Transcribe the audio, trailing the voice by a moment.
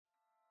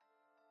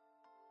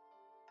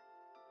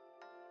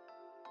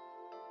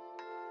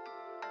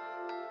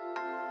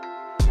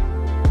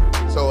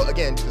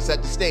again, to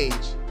set the stage,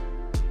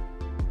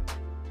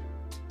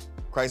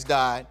 Christ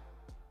died.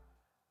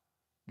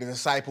 The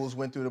disciples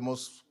went through the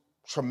most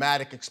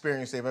traumatic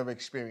experience they've ever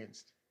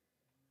experienced.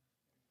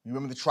 You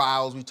remember the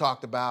trials we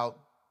talked about?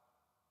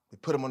 They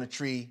put him on a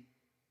tree.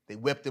 They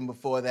whipped him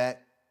before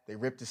that. They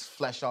ripped his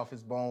flesh off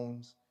his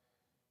bones.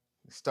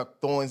 They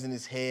stuck thorns in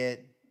his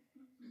head.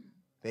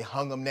 They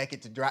hung him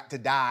naked to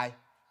die.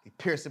 They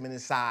pierced him in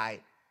his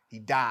side. He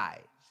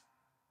died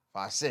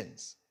for our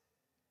sins.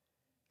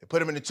 They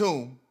put him in the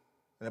tomb,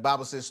 and the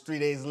Bible says 3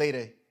 days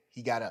later,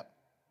 he got up.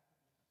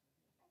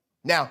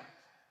 Now,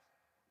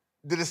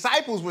 the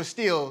disciples were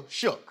still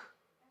shook.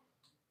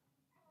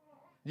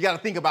 You got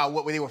to think about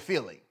what they were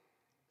feeling.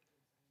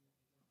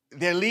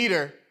 Their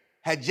leader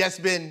had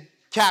just been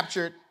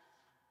captured,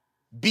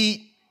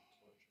 beat,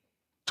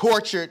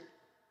 tortured,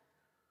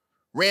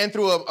 ran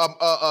through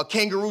a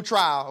kangaroo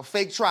trial, a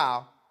fake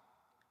trial,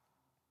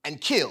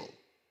 and killed.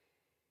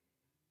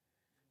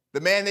 The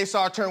man they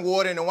saw turn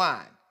water into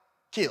wine,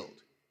 killed.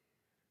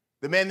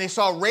 The man they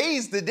saw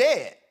raise the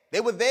dead,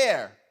 they were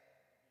there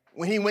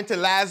when he went to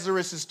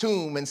Lazarus'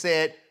 tomb and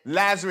said,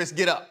 Lazarus,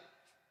 get up.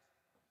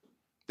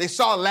 They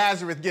saw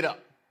Lazarus get up.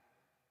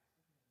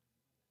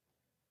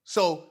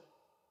 So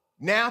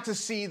now to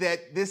see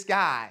that this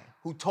guy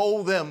who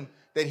told them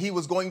that he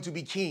was going to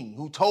be king,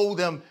 who told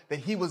them that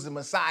he was the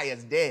Messiah,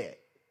 is dead,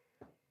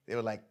 they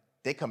were like,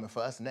 they're coming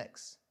for us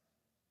next.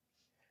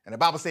 And the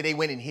Bible said they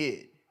went and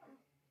hid.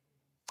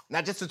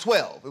 Not just the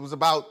 12. It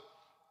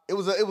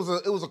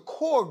was a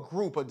core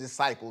group of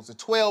disciples. The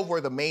 12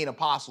 were the main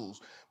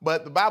apostles.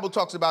 But the Bible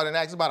talks about in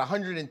Acts about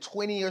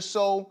 120 or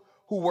so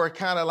who were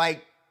kind of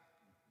like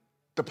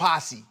the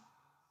posse.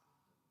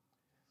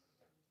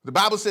 The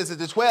Bible says that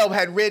the 12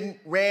 had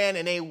ran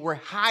and they were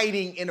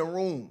hiding in a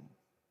room.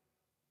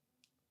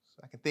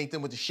 So I can think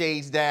them with the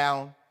shades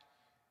down,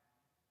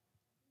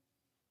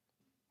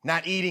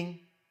 not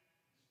eating.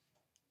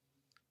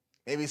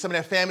 Maybe some of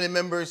their family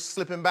members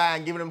slipping by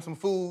and giving them some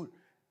food,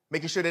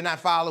 making sure they're not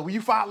followed. Were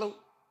you followed?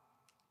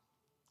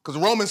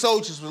 Because the Roman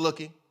soldiers were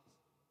looking.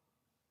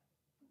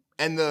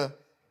 And the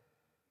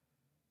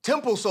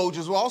temple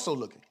soldiers were also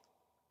looking.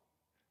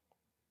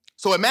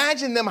 So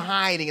imagine them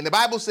hiding. And the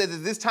Bible says that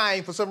this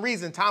time, for some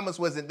reason, Thomas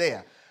wasn't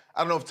there. I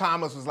don't know if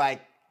Thomas was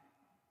like,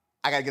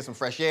 I got to get some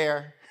fresh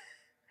air.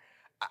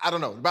 I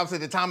don't know. The Bible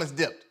said that Thomas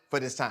dipped for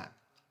this time.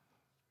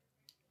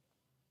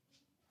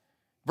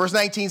 Verse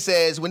 19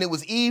 says, when it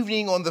was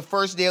evening on the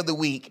first day of the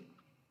week,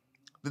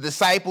 the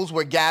disciples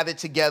were gathered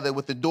together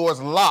with the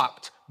doors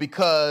locked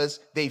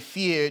because they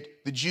feared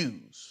the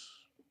Jews.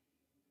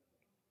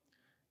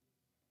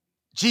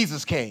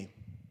 Jesus came,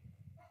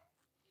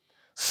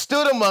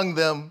 stood among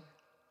them,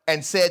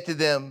 and said to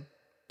them,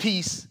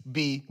 peace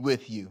be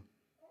with you.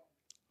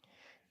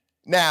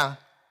 Now,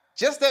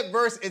 just that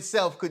verse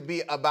itself could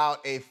be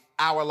about an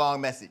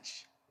hour-long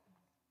message.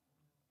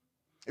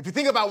 If you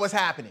think about what's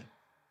happening,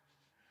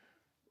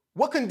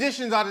 what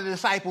conditions are the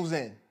disciples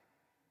in?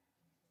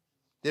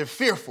 They're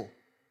fearful.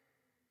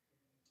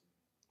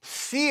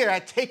 Fear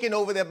had taken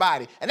over their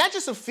body. And not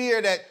just a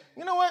fear that,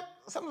 you know what,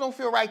 something don't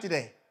feel right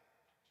today.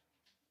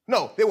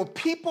 No, there were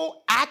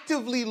people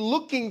actively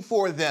looking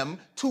for them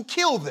to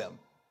kill them.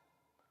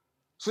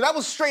 So that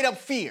was straight up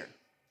fear.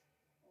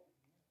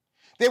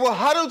 They were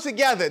huddled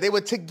together. They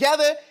were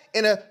together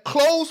in a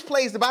closed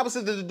place. The Bible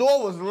says that the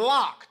door was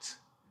locked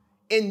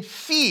in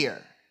fear.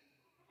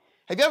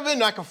 Have you ever been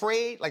like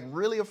afraid, like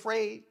really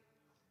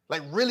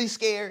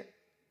scared?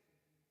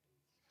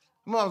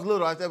 When I was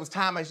little, there was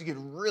time I used to get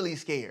really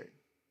scared.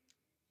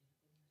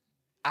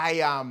 I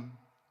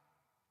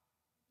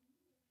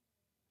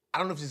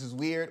don't know if this is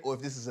weird or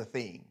if this is a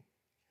thing,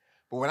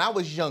 but when I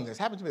was younger, it's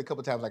happened to me a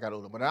couple times I got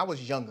older, but when I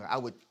was younger, I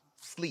would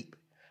sleep.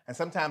 And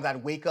sometimes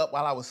I'd wake up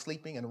while I was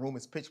sleeping and the room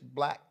is pitch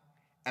black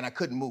and I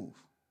couldn't move.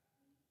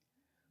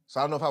 So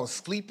I don't know if I was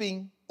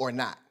sleeping or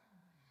not.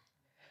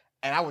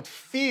 And I would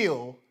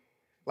feel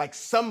like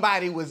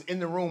somebody was in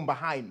the room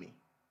behind me.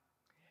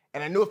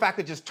 And I knew if I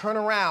could just turn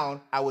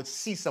around, I would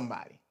see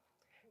somebody.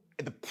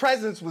 The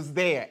presence was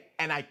there,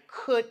 and I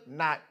could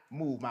not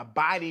move. My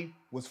body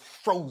was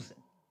frozen.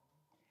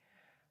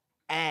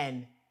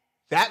 And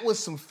that was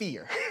some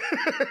fear.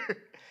 It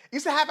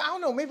used to happen, I don't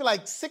know, maybe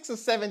like 6 or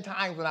 7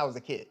 times when I was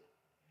a kid.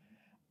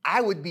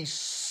 I would be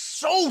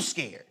so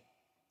scared.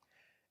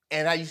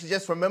 And I used to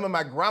just remember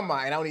my grandma,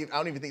 and I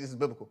don't even think this is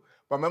biblical,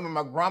 but I remember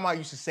my grandma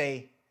used to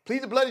say,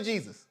 plead the blood of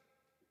Jesus.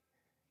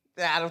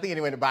 I don't think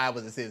anywhere in the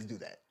Bible that says do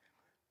that.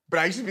 But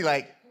I used to be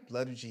like,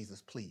 blood of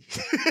Jesus, please.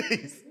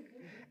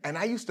 And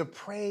I used to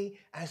pray.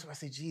 I used to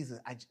say, Jesus,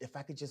 if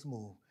I could just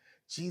move.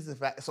 Jesus,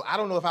 so I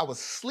don't know if I was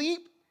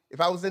asleep,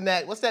 if I was in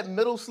that, what's that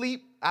middle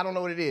sleep? I don't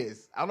know what it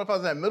is. I don't know if I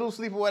was in that middle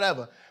sleep or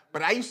whatever.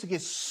 But I used to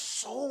get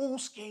so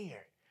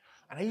scared.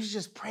 And I used to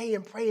just pray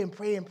and pray and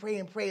pray and pray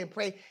and pray and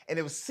pray. And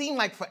it would seem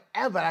like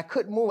forever. I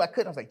couldn't move. I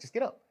was like, just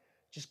get up.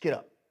 Just get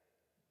up.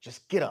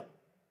 Just get up.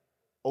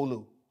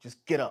 Olu,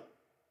 just get up.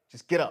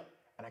 Just get up.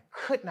 And I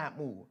could not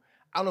move.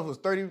 I don't know if it was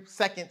 30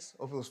 seconds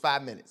or if it was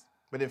 5 minutes.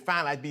 But then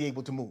finally I'd be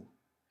able to move.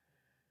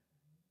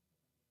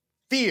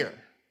 Fear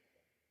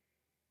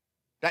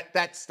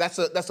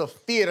That's a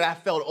fear that I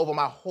felt over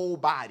my whole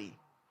body.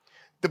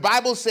 The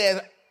Bible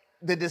says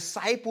the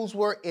disciples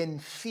were in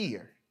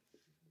fear.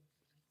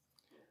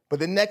 But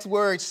the next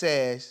word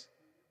says,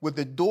 with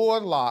the door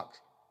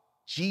locked,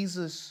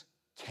 Jesus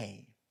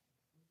came.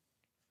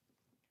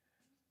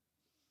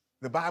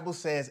 The Bible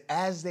says,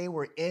 as they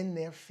were in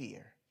their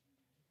fear,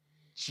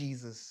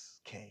 Jesus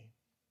came.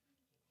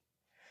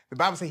 The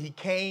Bible says he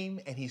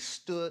came and he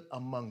stood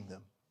among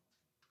them.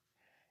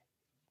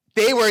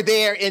 They were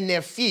there in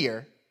their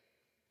fear.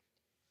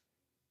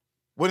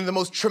 One of the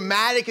most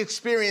traumatic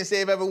experiences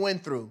they've ever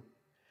went through.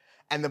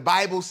 And the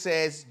Bible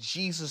says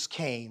Jesus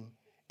came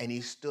and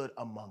he stood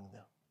among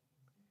them.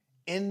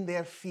 In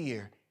their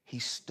fear, he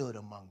stood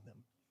among them.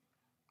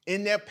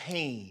 In their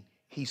pain,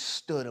 he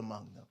stood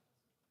among them.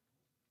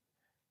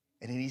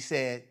 And then he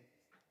said,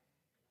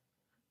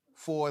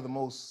 four the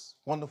most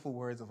wonderful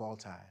words of all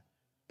time,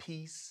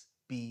 peace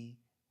be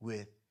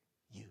with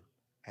you.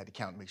 I had to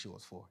count and make sure it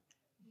was four.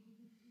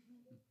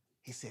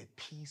 He said,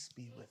 peace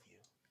be with you.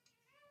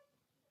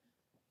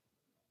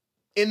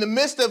 In the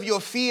midst of your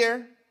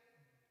fear,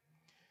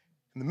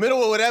 in the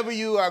middle of whatever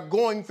you are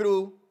going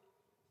through,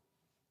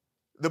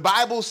 the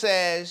Bible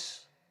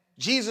says,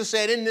 Jesus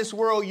said, in this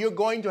world, you're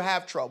going to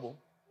have trouble.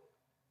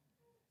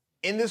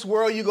 In this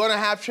world, you're going to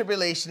have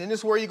tribulation. In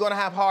this world, you're going to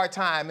have hard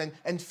time.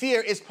 And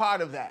fear is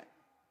part of that.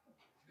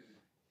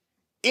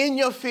 In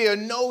your fear,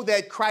 know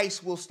that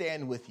Christ will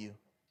stand with you.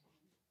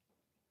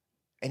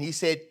 And he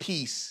said,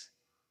 peace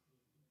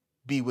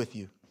be with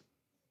you.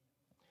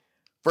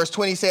 Verse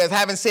 20 says,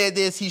 having said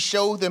this, he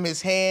showed them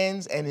his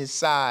hands and his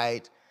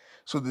side.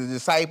 So the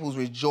disciples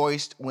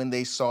rejoiced when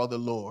they saw the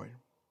Lord.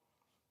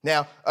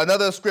 Now,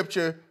 another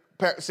scripture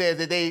says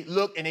that they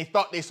looked and they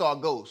thought they saw a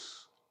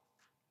ghost.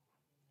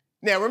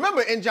 Now,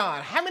 remember in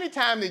John, how many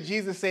times did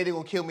Jesus say they're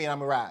going to kill me and I'm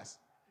going to rise?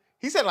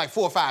 He said it like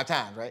 4 or 5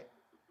 times, right?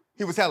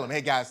 He was telling them,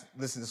 hey, guys,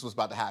 listen, this is what's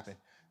about to happen.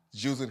 The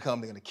Jews are going to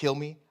come. They're going to kill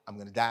me. I'm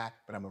going to die,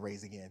 but I'm going to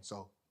raise again.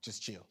 So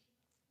just chill.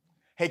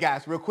 Hey,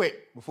 guys, real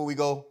quick, before we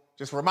go,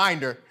 just a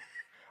reminder,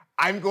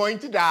 I'm going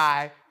to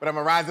die, but I'm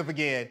going to rise up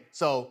again.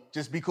 So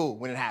just be cool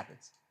when it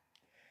happens.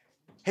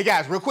 Hey,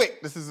 guys, real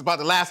quick, this is about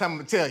the last time I'm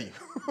going to tell you.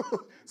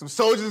 Some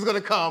soldiers are going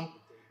to come.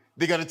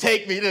 They're going to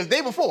take me. The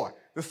day before,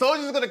 the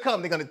soldiers are going to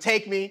come. They're going to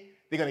take me.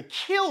 They're going to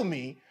kill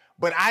me,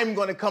 but I'm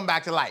going to come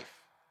back to life.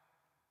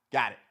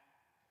 Got it.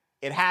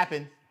 It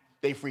happened.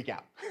 They freak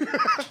out.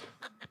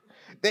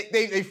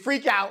 they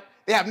freak out.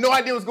 They have no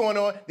idea what's going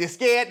on. They're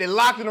scared. They're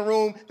locked in a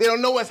room. They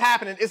don't know what's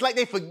happening. It's like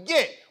they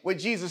forget what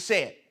Jesus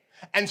said.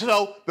 And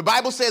so the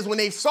Bible says when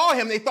they saw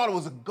him, they thought it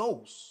was a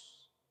ghost.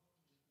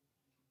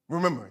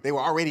 Remember, they were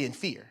already in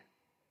fear.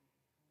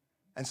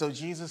 And so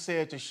Jesus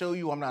said, to show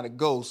you I'm not a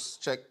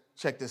ghost,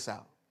 check this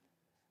out.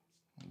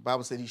 The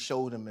Bible said he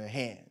showed them their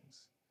hands.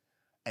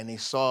 And they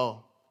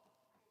saw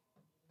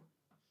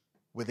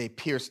where they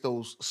pierced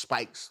those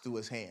spikes through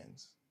his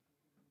hands.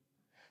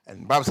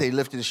 And the Bible said he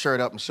lifted his shirt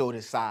up and showed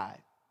his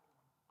side.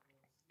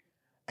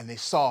 And they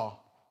saw,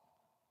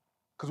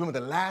 because remember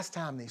the last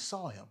time they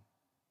saw him,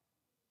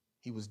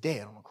 he was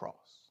dead on the cross.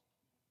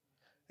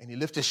 And he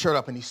lifted his shirt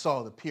up and he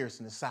saw the pierce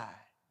in his side.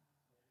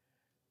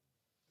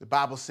 The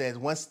Bible says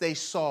once they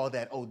saw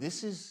that, oh,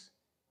 this is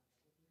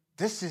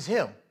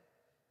him.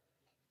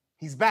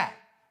 He's back.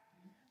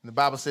 And the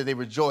Bible said they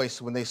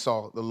rejoiced when they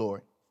saw the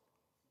Lord.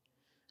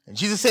 And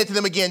Jesus said to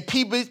them again,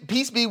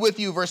 peace be with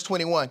you, verse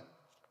 21.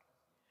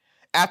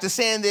 After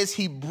saying this,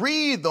 he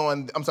breathed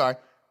on,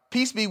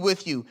 peace be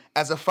with you.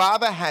 As the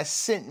Father has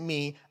sent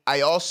me,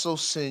 I also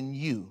send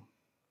you.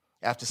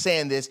 After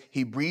saying this,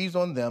 he breathed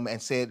on them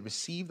and said,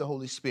 receive the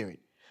Holy Spirit.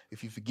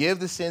 If you forgive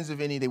the sins of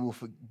any,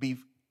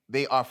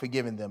 they are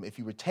forgiven them. If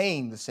you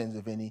retain the sins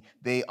of any,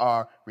 they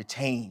are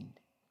retained.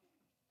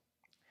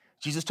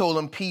 Jesus told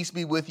them, peace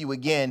be with you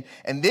again.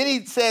 And then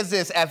he says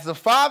this, as the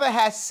Father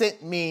has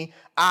sent me,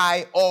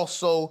 I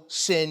also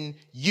send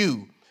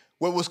you.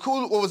 What was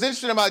cool, what was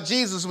interesting about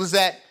Jesus was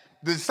that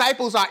the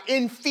disciples are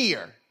in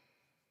fear.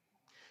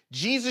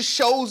 Jesus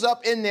shows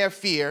up in their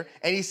fear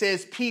and he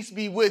says, peace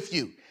be with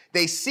you.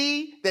 They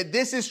see that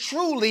this is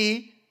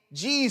truly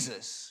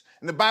Jesus.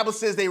 And the Bible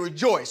says they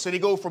rejoice. So they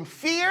go from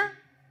fear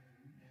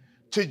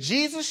to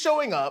Jesus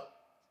showing up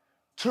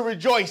to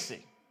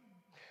rejoicing.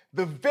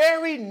 The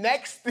very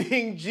next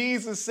thing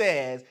Jesus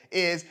says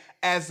is,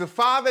 as the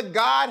Father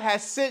God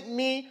has sent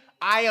me,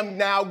 I am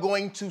now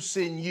going to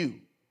send you.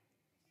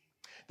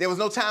 There was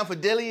no time for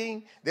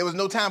dillying. There was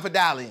no time for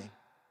dallying.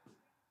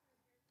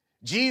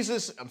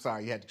 Jesus, I'm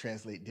sorry, you had to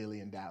translate dilly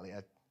and dally.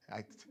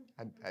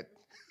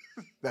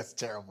 That's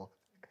terrible.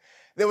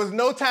 There was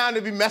no time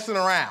to be messing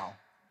around.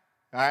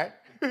 All right?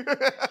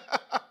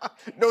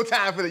 No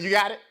time for that. You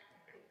got it?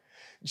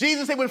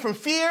 Jesus, they went from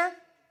fear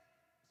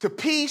to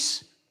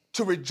peace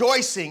to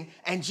rejoicing.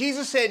 And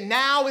Jesus said,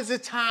 now is the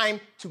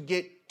time to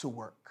get to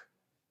work.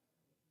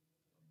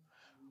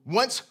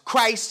 Once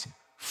Christ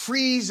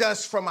frees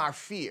us from our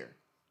fear,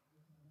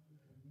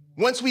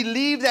 once we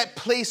leave that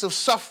place of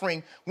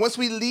suffering, once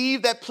we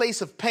leave that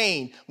place of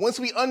pain, once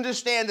we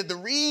understand that the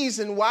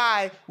reason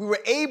why we were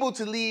able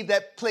to leave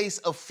that place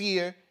of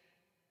fear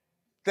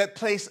that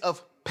place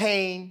of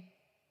pain,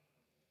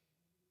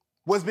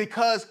 was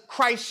because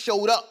Christ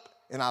showed up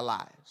in our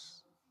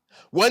lives.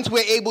 Once we're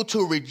able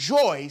to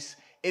rejoice,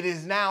 it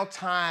is now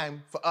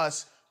time for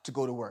us to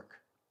go to work.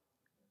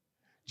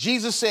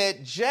 Jesus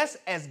said, just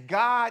as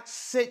God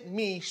sent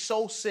me,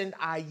 so send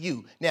I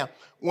you. Now,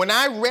 when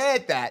I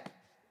read that,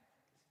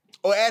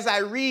 or as I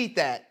read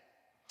that,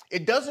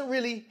 it doesn't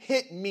really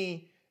hit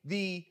me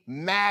the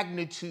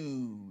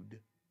magnitude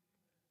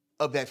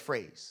of that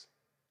phrase.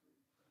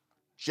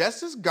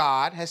 Just as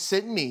God has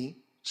sent me,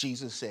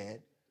 Jesus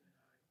said,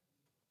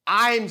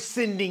 I'm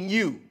sending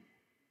you.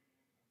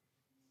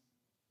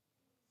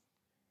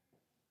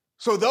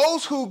 So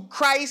those who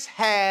Christ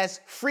has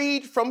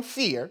freed from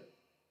fear,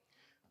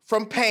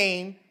 from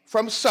pain,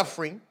 from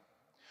suffering,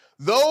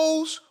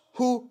 those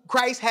who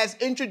Christ has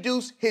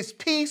introduced his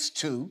peace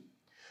to,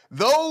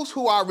 those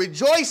who are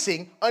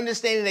rejoicing,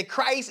 understanding that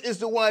Christ is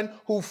the one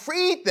who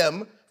freed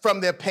them from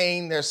their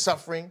pain, their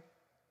suffering.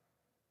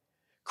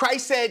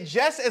 Christ said,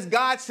 just as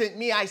God sent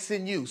me, I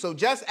send you. So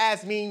just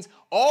as means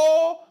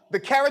all the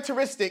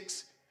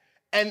characteristics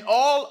and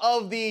all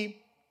of the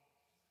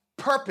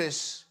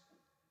purpose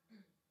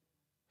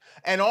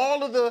and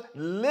all of the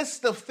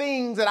list of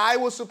things that I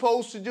was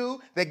supposed to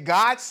do, that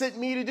God sent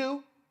me to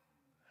do,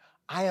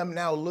 I am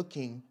now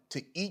looking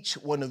to each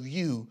one of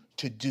you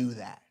to do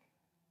that.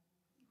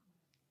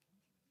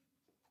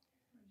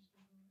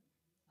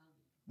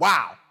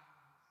 Wow.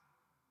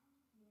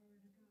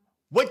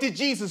 What did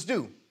Jesus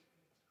do?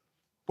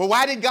 Well,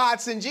 why did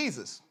God send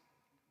Jesus?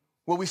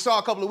 Well, we saw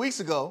a couple of weeks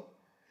ago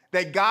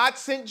that God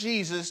sent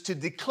Jesus to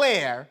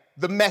declare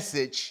the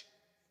message,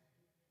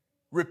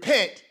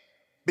 repent,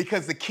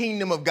 because the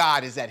kingdom of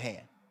God is at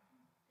hand.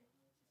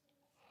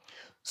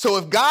 So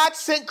if God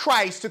sent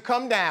Christ to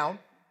come down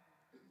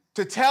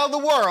to tell the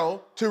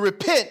world to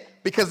repent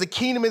because the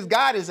kingdom of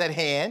God is at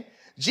hand,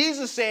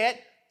 Jesus said,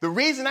 the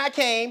reason I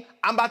came,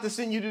 I'm about to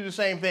send you to do the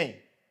same thing.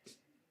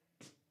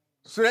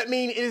 So that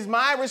means it is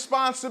my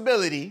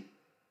responsibility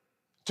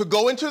to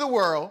go into the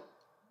world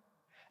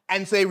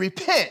and say,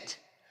 repent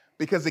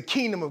because the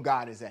kingdom of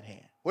God is at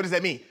hand. What does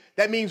that mean?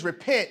 That means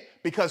repent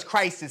because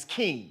Christ is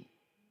king.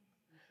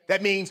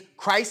 That means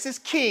Christ is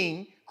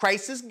king,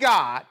 Christ is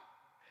God.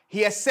 He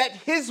has set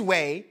his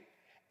way,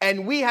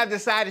 and we have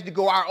decided to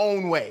go our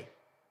own way.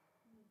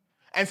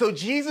 And so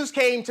Jesus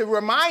came to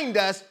remind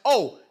us,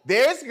 oh,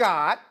 there's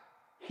God.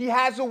 He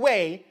has a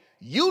way.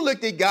 You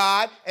looked at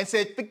God and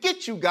said,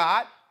 forget you,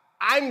 God.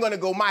 I'm going to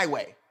go my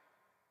way.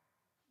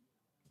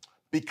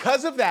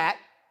 Because of that,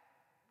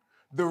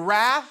 the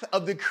wrath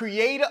of the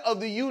creator of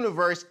the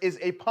universe is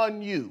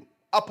upon you.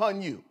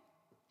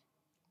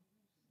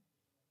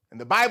 And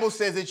the Bible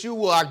says that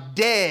you are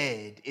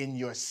dead in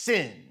your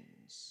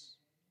sins.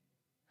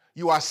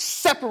 You are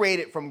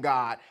separated from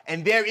God,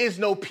 and there is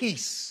no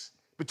peace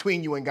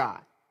between you and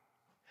God.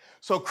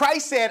 So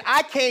Christ said,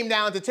 I came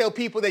down to tell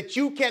people that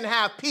you can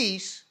have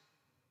peace.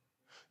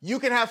 You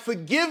can have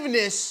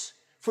forgiveness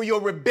for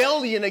your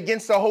rebellion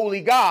against the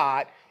holy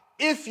God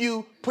if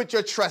you put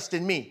your trust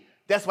in me.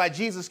 That's why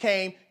Jesus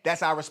came.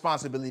 That's our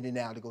responsibility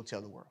now to go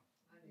tell the world.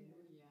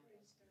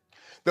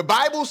 The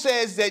Bible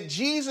says that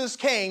Jesus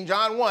came,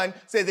 John 1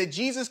 says that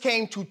Jesus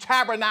came to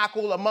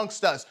tabernacle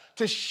amongst us,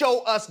 to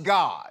show us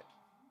God.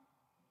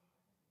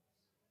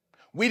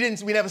 We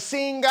never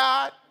seen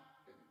God.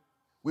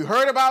 We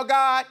heard about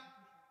God.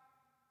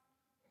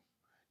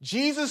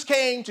 Jesus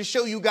came to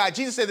show you God.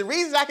 Jesus said, the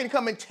reason I can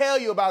come and tell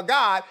you about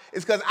God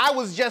is because I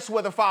was just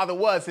where the Father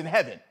was in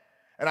heaven.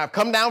 And I've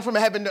come down from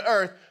heaven to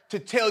earth to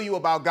tell you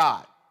about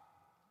God.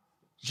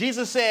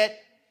 Jesus said,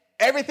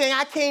 everything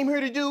I came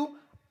here to do,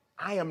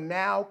 I am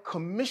now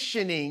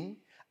commissioning,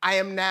 I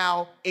am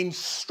now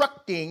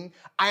instructing,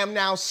 I am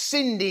now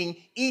sending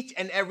each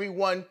and every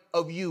one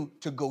of you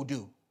to go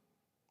do.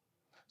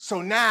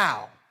 So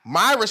now,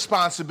 my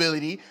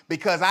responsibility,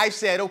 because I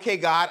said, okay,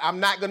 God, I'm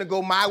not going to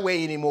go my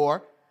way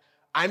anymore.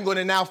 I'm going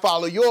to now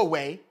follow your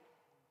way.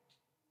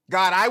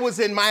 God, I was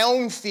in my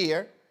own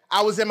fear.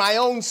 I was in my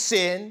own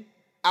sin.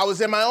 I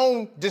was in my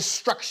own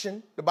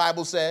destruction, the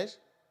Bible says.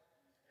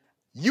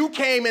 You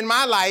came in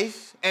my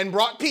life and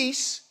brought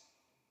peace.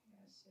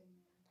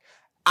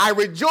 I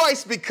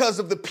rejoice because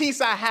of the peace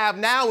I have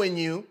now in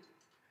you.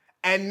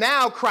 And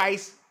now,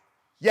 Christ,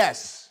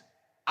 yes,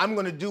 I'm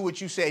going to do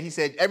what you said. He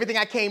said, everything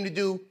I came to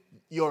do,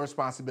 your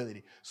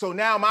responsibility. So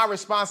now my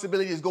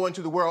responsibility is go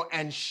into the world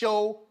and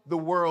show the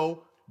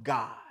world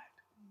God.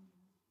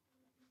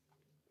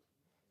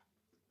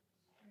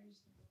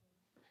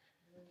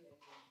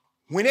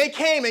 When they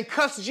came and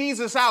cussed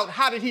Jesus out,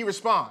 how did he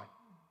respond?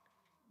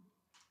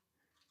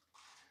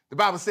 The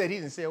Bible said he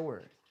didn't say a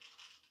word.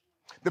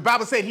 The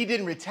Bible said he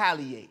didn't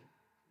retaliate.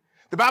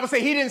 The Bible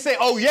said he didn't say,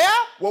 oh yeah?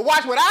 Well,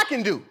 watch what I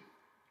can do.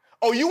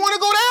 Oh, you want to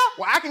go there?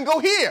 Well, I can go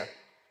here.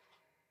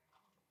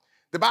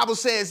 The Bible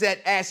says that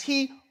as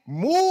he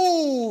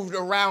moved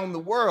around the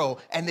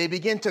world and they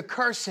began to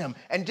curse him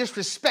and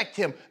disrespect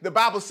him, the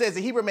Bible says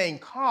that he remained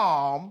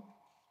calm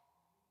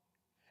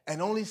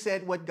and only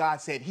said what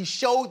God said. He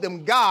showed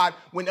them God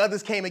when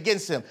others came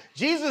against him.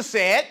 Jesus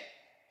said,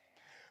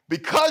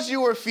 Because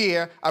you were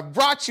fear, I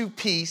brought you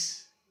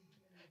peace.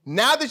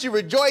 Now that you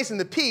rejoice in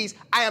the peace,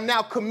 I am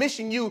now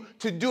commissioning you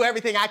to do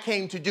everything I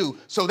came to do.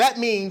 So that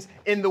means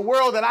in the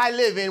world that I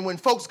live in, when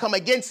folks come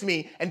against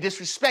me and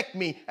disrespect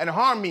me and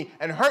harm me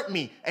and hurt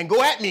me and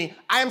go at me,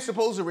 I am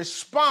supposed to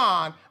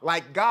respond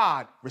like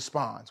God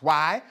responds.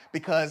 Why?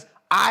 Because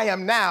I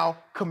am now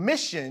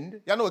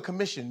commissioned. Y'all know what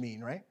commission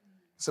mean, right?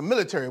 It's a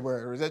military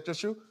word. Is that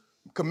just true?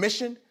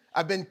 Commissioned.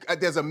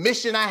 There's a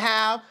mission I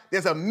have.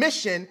 There's a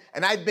mission,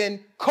 and I've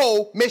been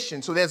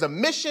co-missioned. So there's a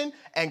mission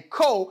and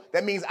co.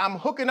 That means I'm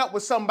hooking up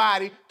with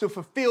somebody to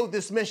fulfill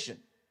this mission.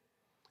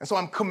 And so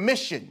I'm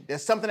commissioned.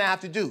 There's something I have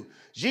to do.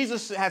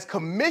 Jesus has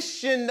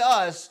commissioned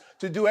us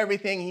to do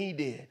everything he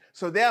did.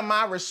 So there,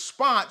 my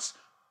response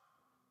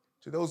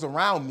to those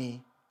around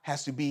me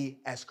has to be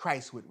as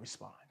Christ would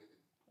respond.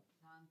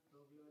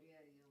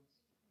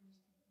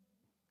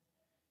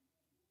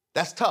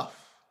 That's tough.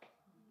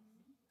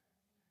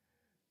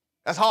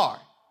 That's hard.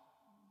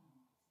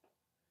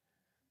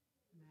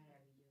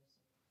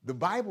 The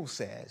Bible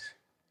says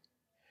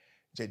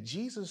that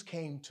Jesus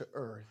came to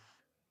earth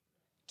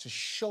to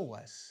show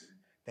us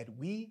that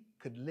we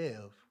could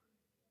live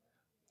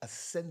a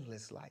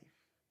sinless life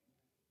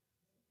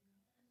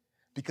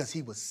because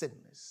he was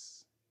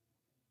sinless.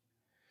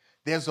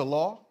 There's a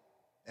law,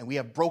 and we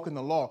have broken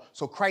the law.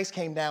 So Christ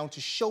came down to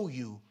show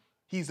you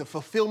he's the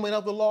fulfillment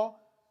of the law.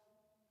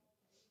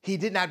 He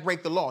did not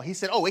break the law. He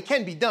said, oh, it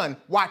can be done.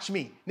 Watch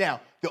me.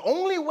 Now, the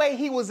only way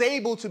he was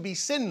able to be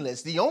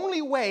sinless, the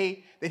only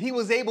way that he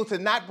was able to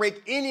not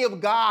break any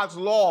of God's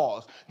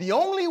laws, the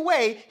only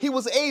way he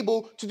was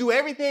able to do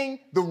everything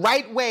the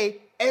right way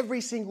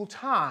every single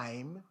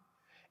time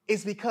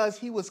is because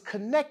he was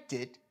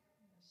connected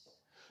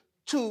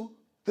to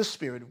the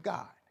Spirit of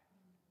God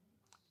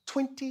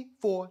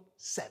 24/7.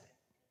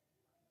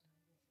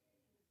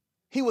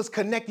 He was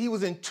connected. He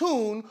was in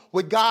tune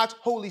with God's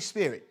Holy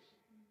Spirit.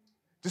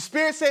 The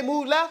Spirit said,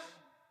 move left.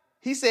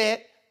 He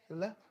said, to the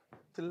left,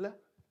 to the left.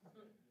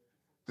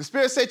 The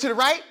Spirit said, to the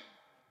right,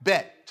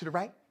 bet, to the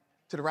right,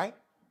 to the right.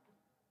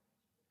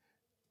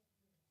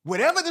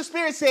 Whatever the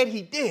Spirit said,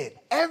 he did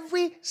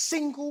every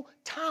single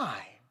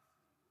time.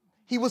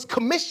 He was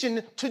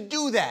commissioned to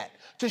do that,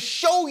 to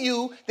show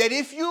you that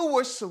if you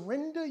will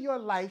surrender your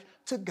life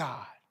to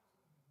God,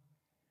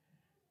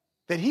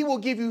 that he will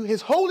give you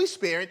his Holy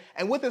Spirit,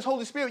 and with his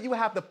Holy Spirit, you will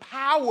have the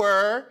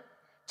power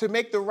to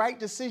make the right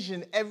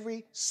decision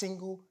every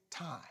single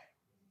time.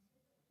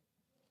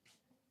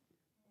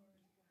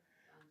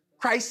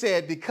 Christ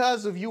said,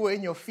 because of you were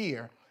in your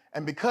fear,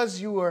 and because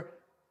you were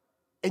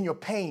in your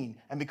pain,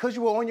 and because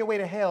you were on your way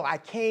to hell, I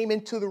came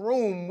into the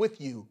room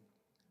with you.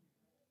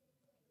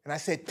 And I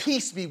said,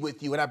 peace be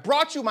with you. And I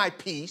brought you my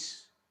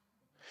peace.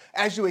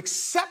 As you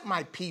accept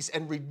my peace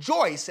and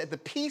rejoice at the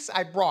peace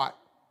I brought,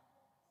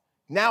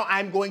 now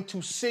I'm going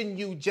to send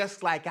you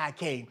just like I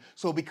came.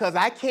 So because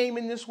I came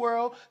in this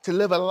world to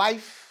live a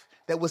life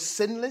that was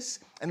sinless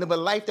and live a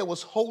life that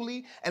was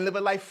holy and live a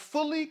life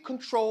fully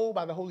controlled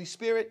by the Holy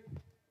Spirit,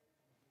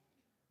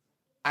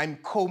 I'm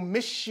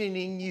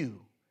commissioning you.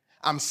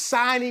 I'm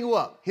signing you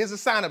up. Here's a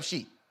sign-up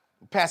sheet.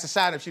 Pass the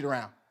sign-up sheet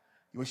around.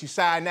 Once you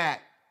sign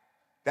that,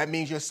 that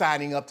means you're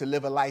signing up to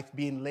live a life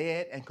being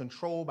led and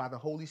controlled by the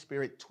Holy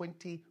Spirit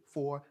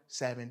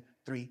 24/7,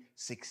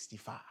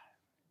 365.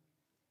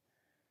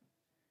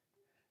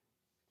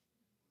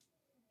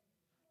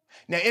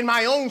 Now, in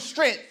my own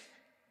strength,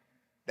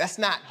 that's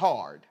not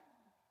hard.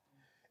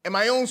 In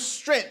my own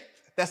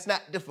strength, that's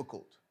not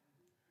difficult.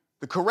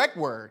 The correct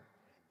word,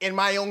 in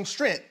my own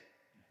strength,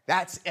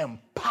 that's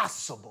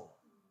impossible.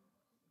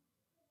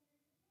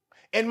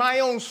 In my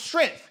own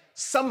strength,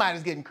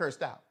 somebody's getting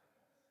cursed out.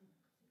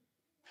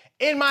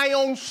 In my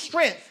own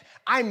strength,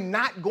 I'm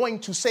not going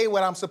to say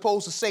what I'm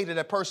supposed to say to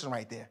that person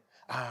right there.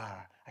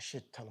 I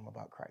should tell them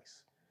about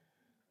Christ.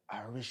 I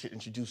really should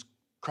introduce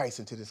Christ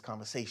into this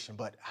conversation,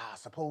 but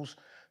suppose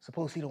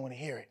he don't want to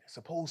hear it.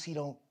 Suppose he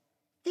don't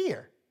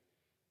fear.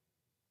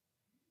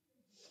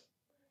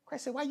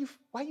 Christ said, why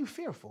you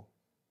fearful?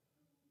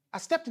 I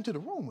stepped into the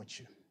room with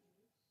you.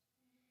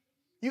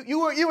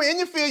 You were in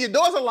your fear, your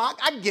doors are locked,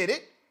 I get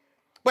it.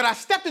 But I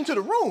stepped into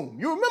the room.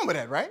 You remember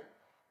that, right?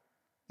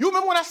 You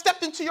remember when I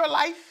stepped into your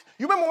life?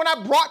 You remember when I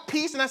brought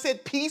peace and I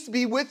said, peace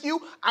be with you?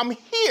 I'm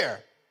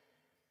here.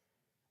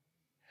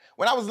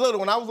 When I was little,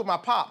 when I was with my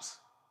pops,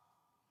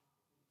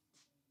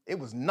 it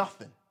was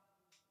nothing.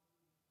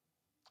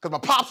 Because my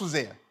pops was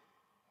there.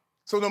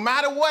 So no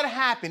matter what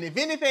happened, if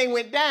anything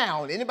went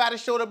down, anybody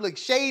showed up looked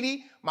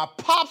shady, my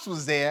pops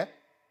was there,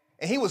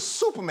 and he was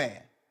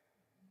Superman.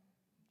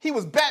 He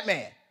was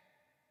Batman.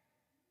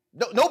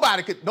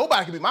 Nobody could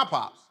be my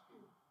pops.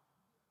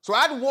 So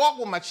I'd walk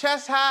with my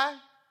chest high,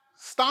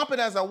 stomping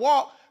as I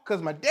walked,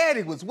 because my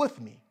daddy was with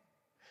me.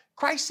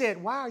 Christ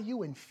said, why are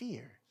you in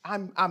fear?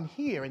 I'm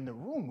here in the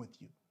room with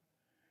you.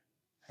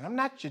 And I'm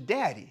not your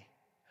daddy.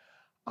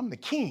 I'm the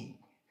king.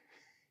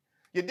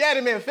 Your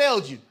daddy may have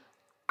failed you.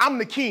 I'm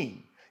the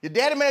king. Your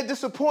daddy may have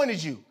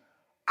disappointed you.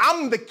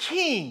 I'm the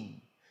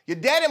king. Your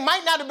daddy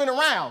might not have been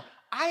around.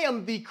 I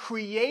am the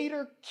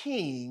creator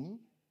king.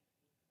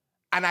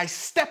 and I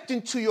stepped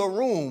into your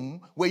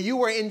room where you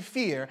were in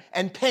fear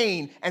and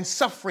pain and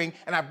suffering,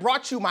 and I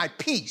brought you my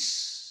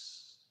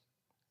peace.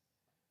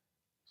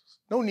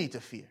 No need to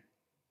fear.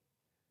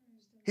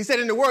 He said,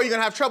 in the world, you're going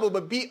to have trouble,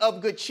 but be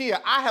of good cheer.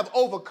 I have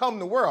overcome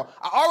the world.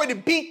 I already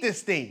beat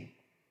this thing.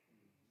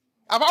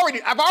 I've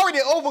already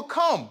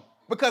overcome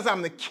because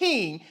I'm the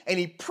king, and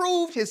he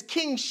proved his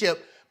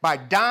kingship by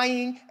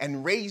dying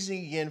and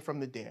raising again from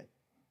the dead.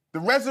 The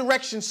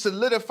resurrection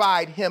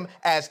solidified him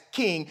as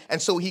king, and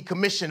so he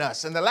commissioned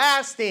us. And the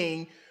last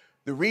thing,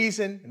 the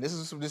reason, and this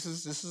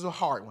is a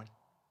hard one.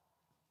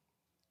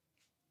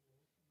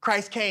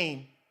 Christ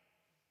came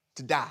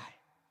to die.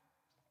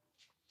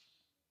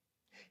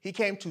 He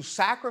came to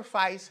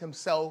sacrifice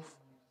himself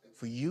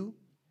for you,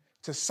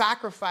 to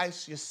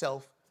sacrifice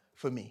yourself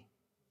for me.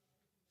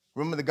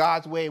 Remember the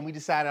God's way, and we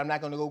decided I'm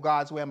not going to go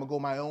God's way, I'm going to go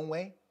my own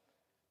way.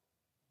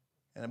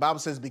 And the Bible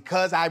says,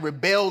 because I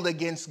rebelled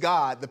against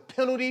God, the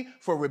penalty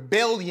for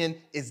rebellion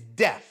is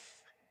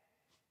death.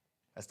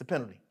 That's the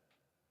penalty.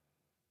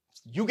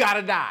 You got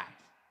to die.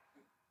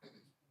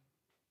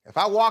 If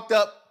I walked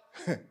up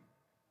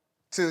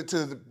to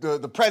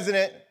the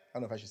president, I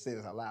don't know if I should say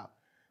this out loud.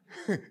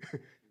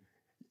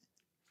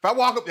 If I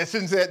walk up, I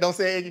shouldn't say it, don't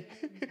say it.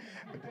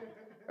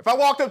 If I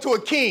walked up to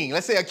a king,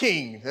 let's say a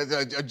king,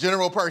 a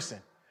general person.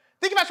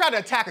 Think if I tried to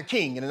attack a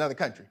king in another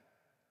country.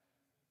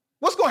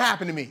 What's going to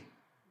happen to me?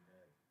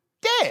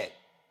 Dead.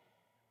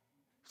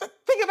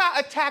 Think about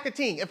attack a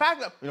king.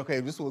 Okay,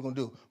 this is what we're going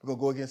to do. We're going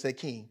to go against that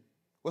king.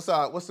 What's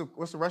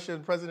the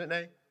Russian president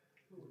name?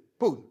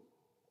 Putin.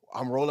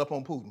 I'm roll up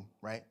on Putin,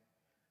 right?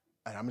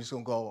 And I'm just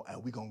going to go,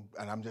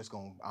 and I'm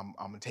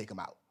going to take him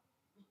out.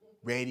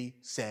 Ready,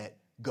 set,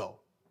 go.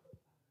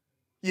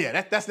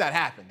 Yeah, that's not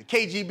happening. The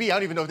KGB, I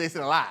don't even know if they're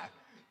still alive.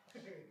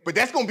 But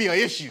that's going to be an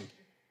issue.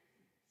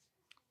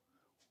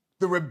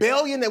 The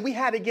rebellion that we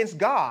had against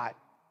God,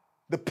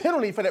 the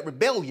penalty for that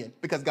rebellion,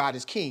 because God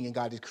is king and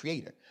God is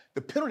creator,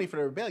 the penalty for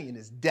the rebellion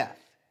is death.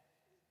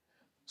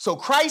 So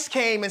Christ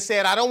came and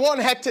said, I don't want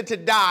Hector to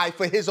die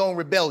for his own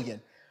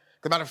rebellion.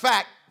 As a matter of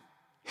fact,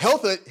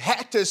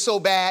 Hector is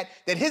so bad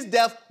that his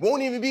death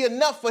won't even be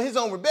enough for his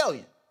own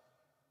rebellion.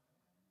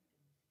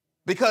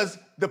 Because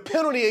the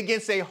penalty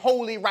against a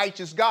holy,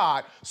 righteous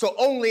God, so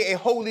only a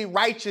holy,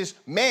 righteous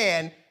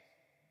man,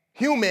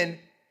 human,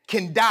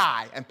 can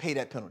die and pay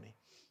that penalty.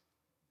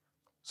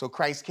 So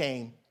Christ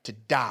came to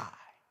die,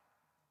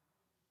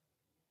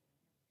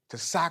 to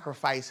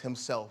sacrifice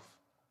himself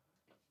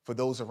for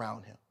those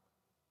around him.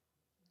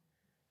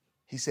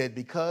 He said,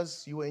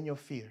 because you were in your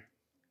fear,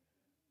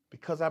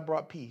 because I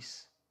brought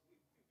peace,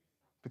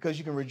 because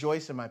you can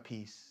rejoice in my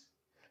peace,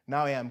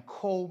 now I am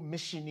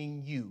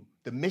co-missioning you.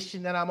 The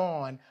mission that I'm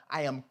on,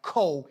 I am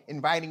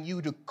inviting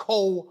you to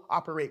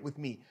cooperate with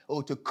me,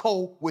 or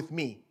to with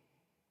me.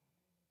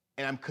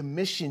 And I'm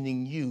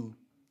commissioning you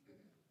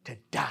to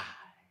die.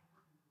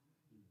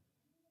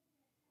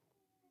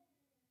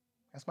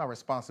 That's my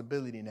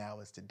responsibility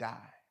now, is to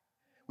die.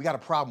 We got a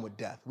problem with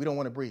death. We don't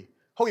want to breathe.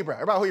 Hold your breath.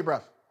 Everybody hold your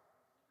breath.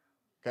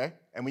 Okay?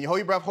 And when you hold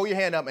your breath, hold your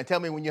hand up and tell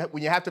me when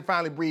you have to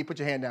finally breathe, put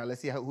your hand down.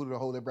 Let's see who will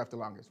hold their breath the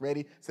longest.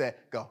 Ready,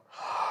 set, go.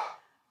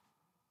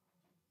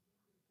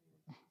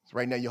 So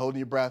right now you're holding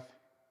your breath.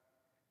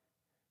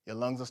 Your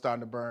lungs are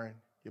starting to burn.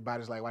 Your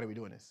body's like, why are we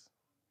doing this?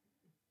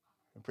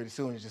 And pretty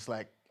soon it's just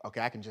like,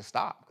 okay, I can just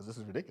stop because this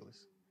is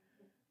ridiculous.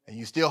 And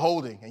you're still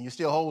holding, and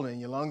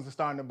your lungs are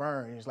starting to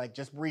burn. And it's like,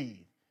 just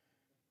breathe.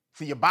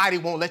 See, your body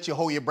won't let you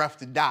hold your breath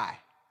to die.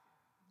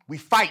 We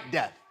fight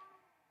death.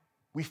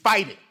 We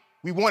fight it.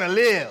 We want to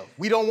live.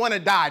 We don't want to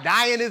die.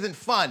 Dying isn't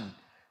fun.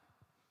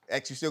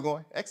 X, you still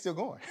going? X still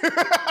going.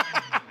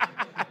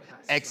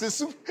 X is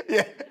super.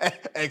 Yeah.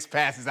 X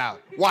passes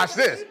out. Watch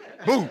this.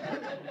 Boom.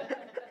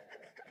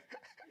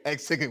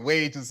 X took it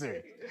way too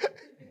serious.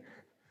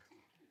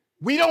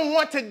 We don't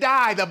want to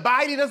die. The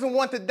body doesn't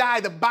want to die.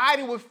 The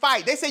body will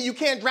fight. They say you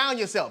can't drown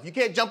yourself. You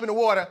can't jump in the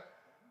water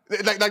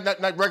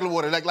like regular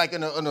water, like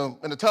in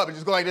a tub and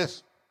just go like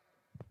this.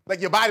 Like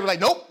your body was like,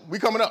 nope, we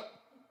coming up.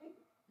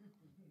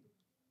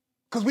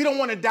 Because we don't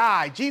want to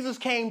die. Jesus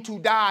came to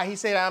die. He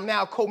said, I'm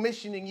now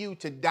commissioning you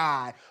to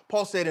die.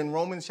 Paul said in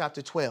Romans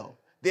chapter 12,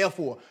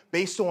 therefore,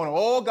 based on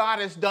all God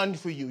has done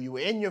for you, you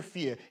were in your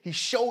fear. He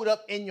showed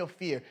up in your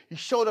fear. He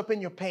showed up in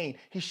your pain.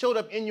 He showed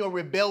up in your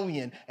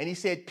rebellion. And he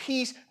said,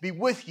 peace be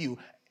with you.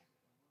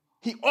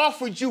 He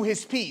offered you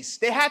his peace.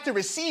 They had to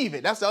receive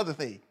it. That's the other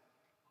thing.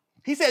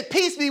 He said,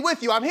 peace be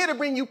with you. I'm here to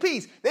bring you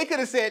peace. They could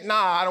have said,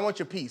 nah, I don't want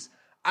your peace.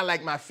 I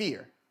like my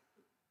fear.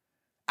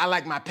 I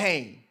like my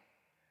pain.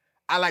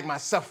 I like my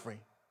suffering.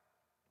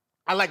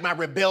 I like my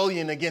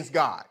rebellion against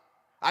God.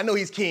 I know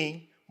he's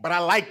king, but I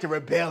like to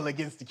rebel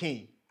against the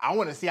king. I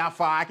want to see how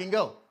far I can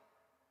go.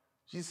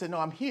 Jesus said, no,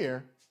 I'm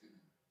here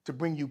to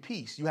bring you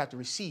peace. You have to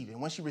receive it.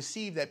 And once you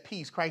receive that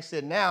peace, Christ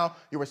said, now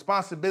your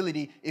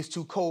responsibility is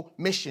to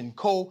co-mission,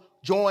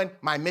 join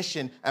my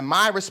mission. And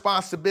my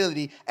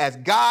responsibility, as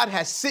God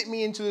has sent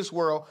me into this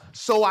world,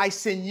 so I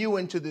send you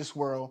into this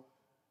world.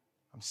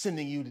 I'm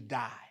sending you to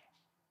die.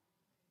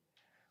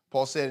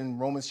 Paul said in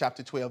Romans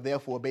chapter 12,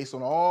 therefore, based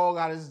on all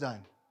God has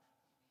done,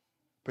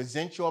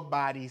 Present your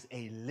bodies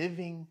a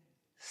living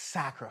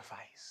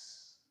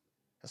sacrifice.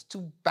 That's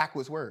two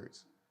backwards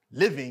words.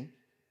 Living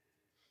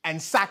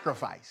and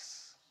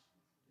sacrifice.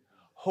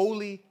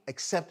 Holy,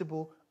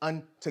 acceptable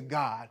unto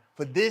God.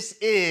 For this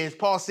is,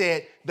 Paul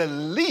said, the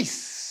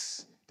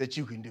least that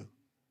you can do.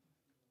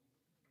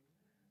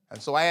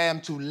 And so I am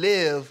to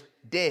live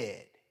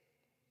dead.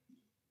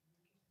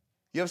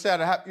 You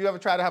ever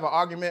try to have an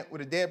argument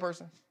with a dead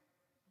person?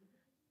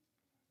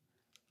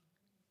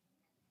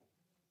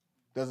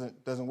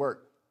 Doesn't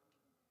work.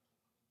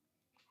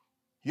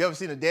 You ever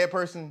seen a dead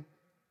person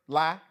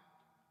lie?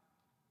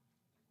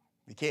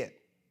 You can't.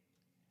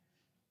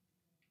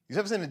 You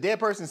ever seen a dead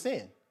person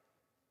sin?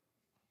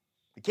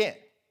 You can't.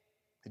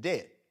 They're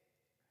dead.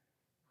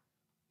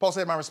 Paul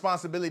said my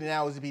responsibility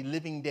now is to be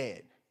living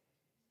dead.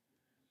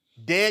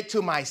 Dead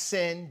to my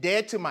sin,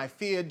 dead to my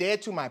fear,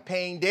 dead to my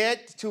pain,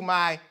 dead to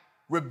my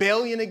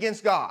rebellion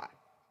against God,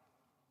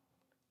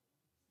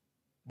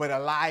 but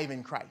alive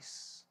in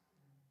Christ.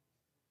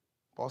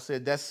 Paul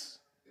said that's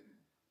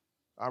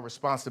our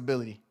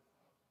responsibility.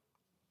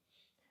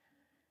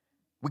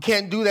 We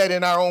can't do that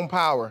in our own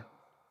power.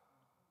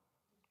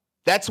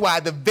 That's why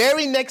the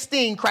very next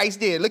thing Christ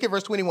did, look at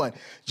verse 21.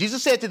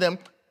 Jesus said to them,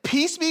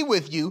 peace be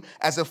with you.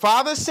 As the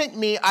Father sent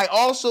me, I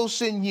also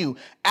send you.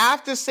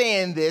 After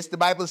saying this, the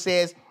Bible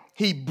says,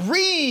 he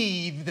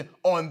breathed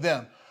on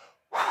them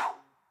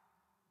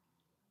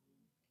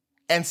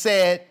and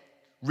said,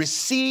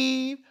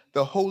 receive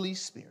the Holy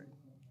Spirit.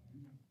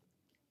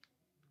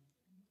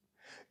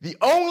 The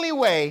only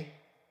way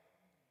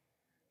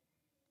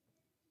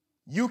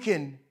you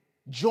can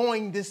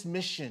join this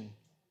mission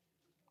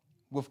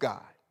with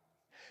God,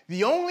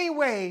 the only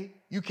way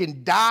you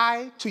can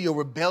die to your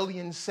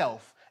rebellion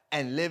self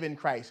and live in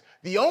Christ,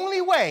 the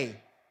only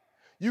way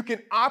you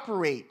can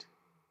operate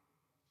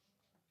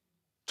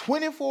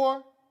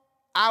 24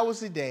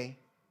 hours a day,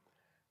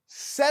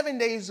 7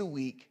 days a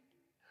week,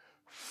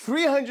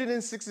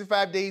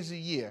 365 days a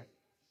year,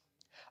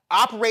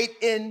 operate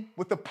in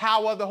with the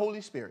power of the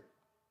Holy Spirit.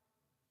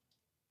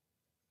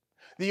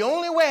 The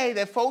only way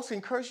that folks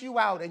can curse you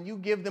out and you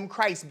give them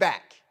Christ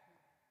back.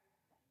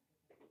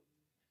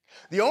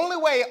 The only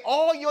way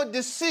all your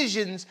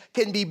decisions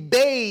can be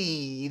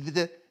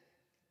bathed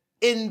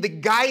in the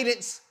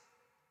guidance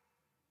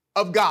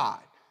of God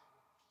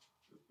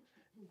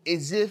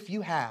is if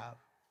you have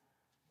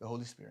the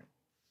Holy Spirit.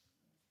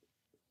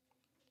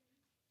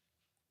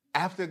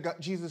 After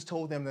Jesus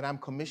told them that I'm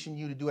commissioning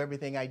you to do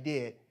everything I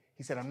did,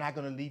 he said, I'm not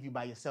going to leave you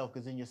by yourself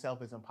because in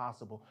yourself is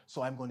impossible.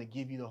 So I'm going to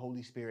give you the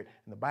Holy Spirit.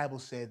 And the Bible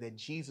said that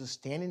Jesus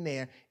standing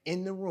there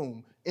in the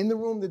room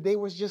that they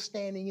were just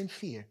standing in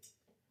fear.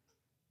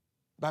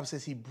 The Bible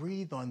says he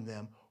breathed on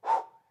them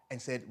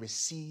and said,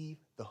 receive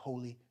the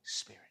Holy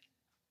Spirit.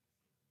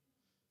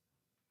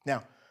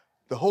 Now,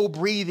 the whole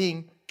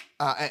breathing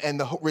and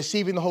the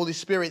receiving the Holy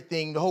Spirit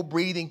thing, the whole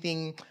breathing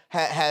thing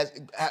has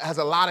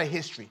a lot of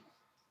history.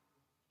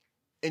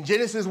 In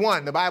Genesis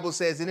 1, the Bible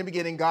says, in the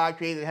beginning, God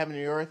created heaven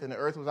and the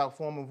earth was without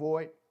form and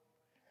void.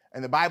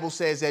 And the Bible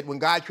says that when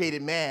God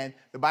created man,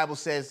 the Bible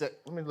says that,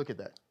 let me look at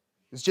that.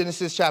 It's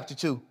Genesis chapter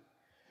 2.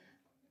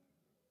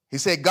 He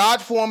said,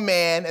 God formed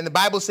man, and the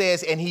Bible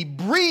says, and he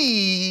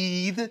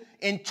breathed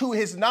into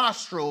his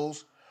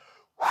nostrils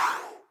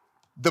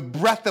the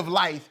breath of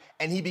life,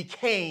 and he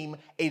became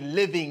a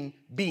living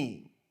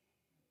being.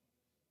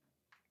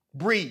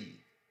 Breathe.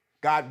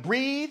 God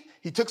breathed,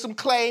 he took some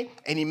clay,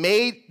 and he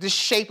made the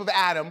shape of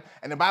Adam,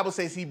 and the Bible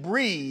says he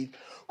breathed.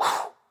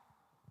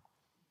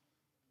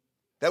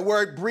 That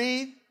word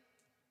breathe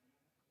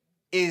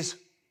is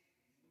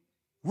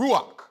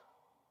ruach,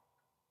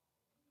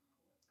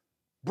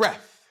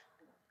 breath.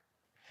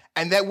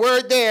 And that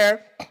word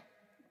there,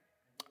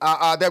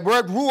 that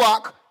word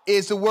ruach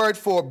is the word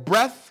for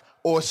breath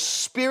or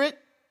spirit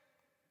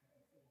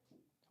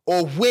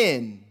or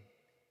wind.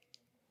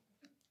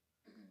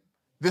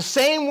 The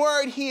same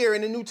word here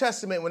in the New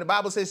Testament, when the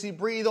Bible says he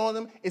breathed on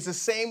them, it's the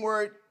same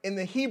word in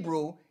the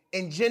Hebrew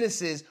in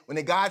Genesis when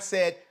the God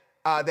said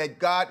that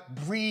God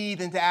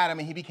breathed into Adam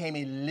and he became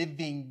a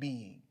living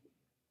being.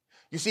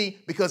 You see,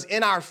 because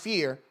in our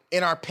fear,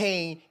 in our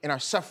pain, in our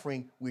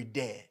suffering, we're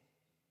dead.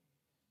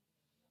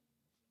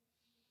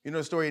 You know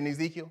the story in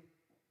Ezekiel?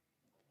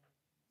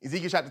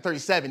 Ezekiel chapter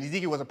 37.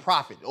 Ezekiel was a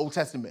prophet, Old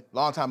Testament,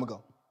 long time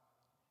ago.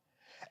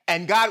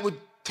 And God would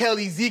tell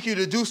Ezekiel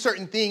to do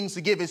certain things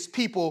to give his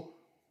people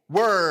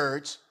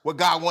words, what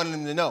God wanted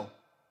them to know.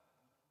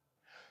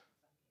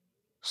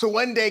 So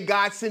one day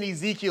God sent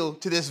Ezekiel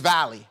to this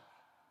valley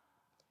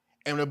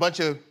and with a bunch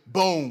of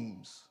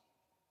bones,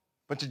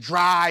 a bunch of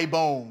dry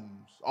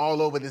bones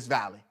all over this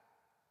valley.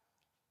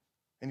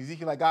 And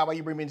Ezekiel like, God, why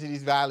you bring me into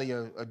this valley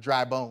of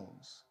dry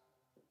bones?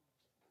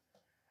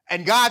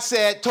 And God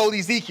told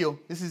Ezekiel,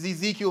 this is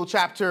Ezekiel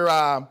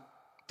chapter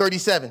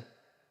 37.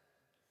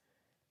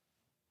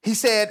 He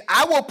said,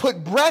 I will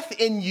put breath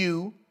in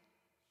you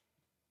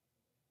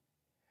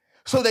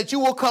so that you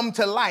will come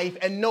to life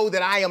and know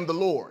that I am the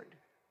Lord.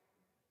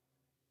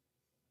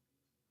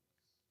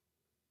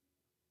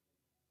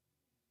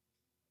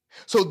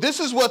 So this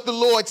is what the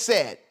Lord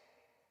said.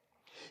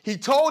 He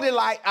told it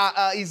like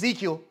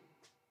Ezekiel,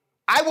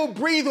 I will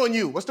breathe on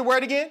you. What's the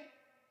word again?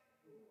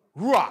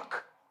 Ruach.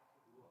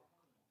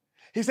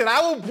 He said,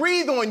 I will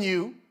breathe on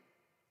you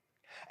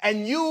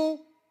and you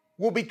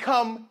will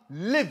become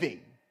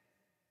living.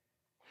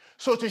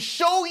 So to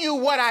show you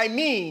what I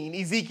mean,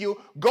 Ezekiel,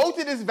 go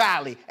to this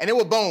valley, and there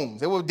were bones.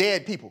 There were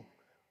dead people.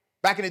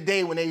 Back in the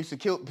day when they used to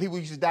kill, people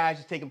used to die,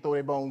 just take them, throw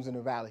their bones in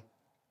the valley.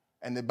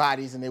 And the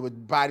bodies,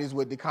 bodies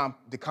would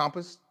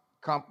decompose.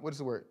 What is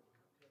the word?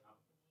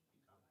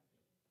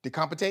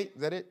 Decompitate,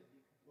 is that it?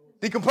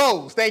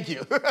 Decompose, thank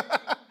you.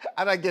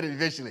 I don't get it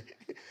eventually.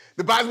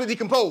 The bodies would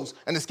decompose,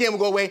 and the skin would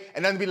go away,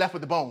 and nothing would be left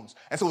with the bones.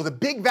 And so it was a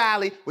big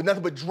valley with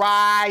nothing but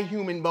dry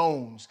human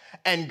bones.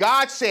 And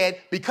God said,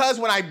 because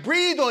when I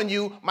breathe on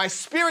you, my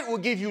spirit will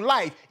give you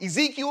life.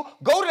 Ezekiel,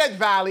 go to that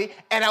valley,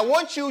 and I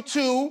want you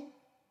to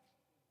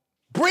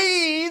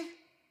breathe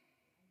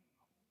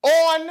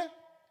on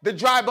the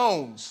dry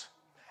bones.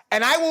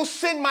 And I will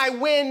send my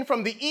wind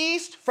from the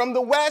east, from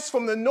the west,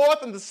 from the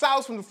north, and the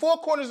south, from the four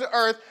corners of the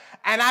earth,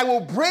 and I will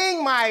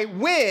bring my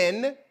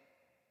wind.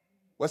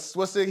 What's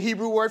the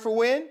Hebrew word for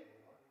wind?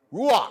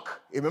 Ruach.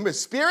 Remember, it's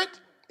spirit,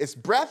 it's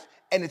breath,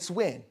 and it's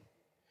wind.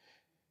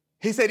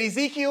 He said,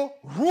 Ezekiel,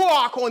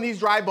 ruach on these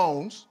dry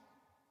bones.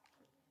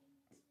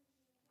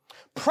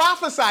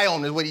 Prophesy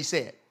on is what he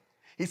said.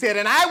 He said,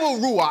 and I will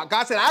ruach.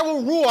 God said, I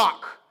will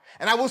ruach,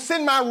 and I will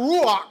send my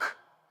ruach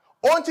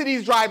onto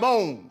these dry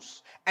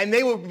bones, and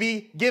they will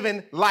be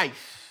given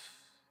life.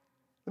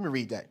 Let me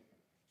read that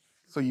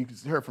so you can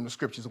hear from the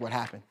scriptures what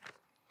happened.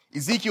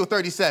 Ezekiel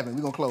 37.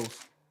 We're going to close.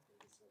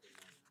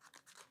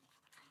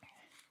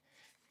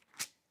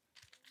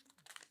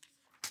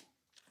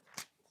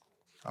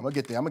 I'm going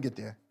to get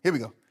there. Here we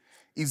go.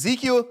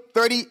 Ezekiel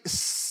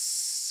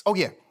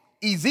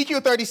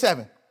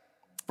 37,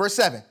 verse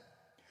 7.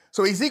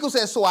 So Ezekiel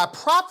says, so I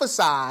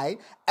prophesied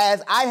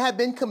as I had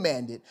been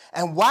commanded,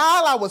 and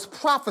while I was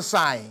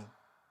prophesying,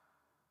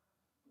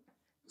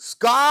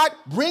 God,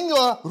 bring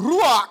your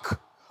ruach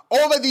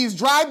over these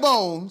dry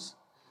bones.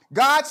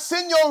 God,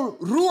 send your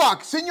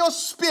ruach, send your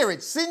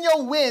spirit, send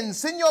your wind,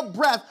 send your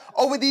breath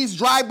over these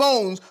dry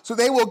bones so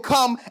they will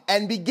come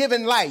and be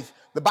given life.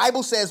 The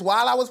Bible says,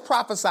 while I was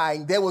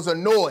prophesying, there was a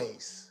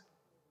noise,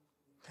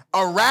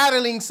 a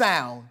rattling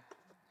sound,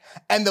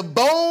 and the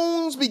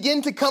bones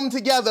begin to come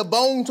together,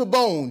 bone to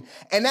bone.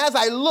 And as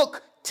I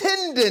look,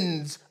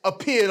 tendons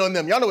appeared on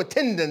them. Y'all know what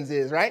tendons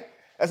is, right?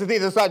 That's the thing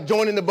that start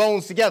joining the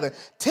bones together.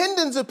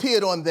 Tendons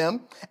appeared on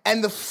them,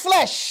 and the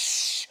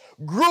flesh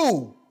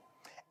grew,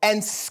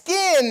 and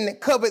skin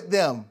covered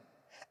them,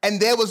 and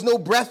there was no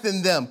breath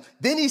in them.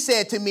 Then he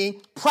said to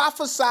me,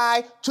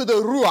 prophesy to the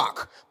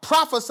Ruach.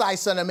 Prophesy,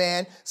 son of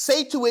man.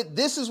 Say to it,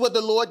 this is what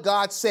the Lord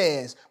God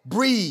says.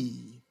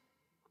 Breathe.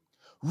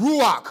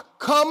 Ruach,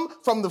 come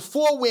from the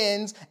four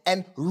winds,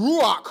 and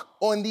Ruach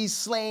on these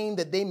slain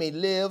that they may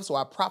live. So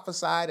I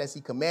prophesied as he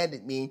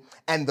commanded me,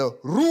 and the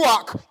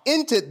Ruach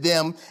entered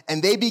them,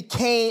 and they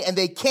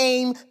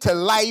came to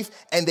life,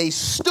 and they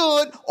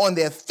stood on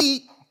their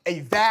feet,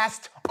 a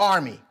vast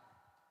army.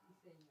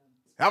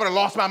 I would have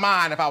lost my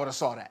mind if I would have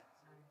saw that.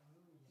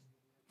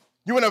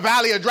 You in a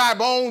valley of dry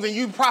bones and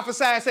you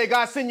prophesy and say,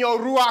 God, send your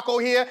Ruach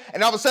over here.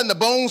 And all of a sudden the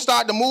bones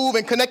start to move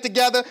and connect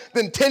together.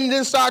 Then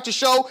tendons start to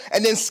show,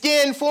 and then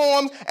skin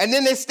forms. And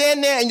then they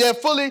stand there and they're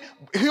fully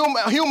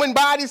human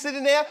bodies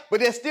sitting there,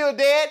 but they're still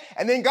dead.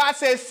 And then God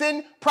says,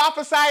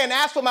 prophesy and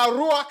ask for my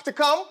Ruach to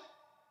come.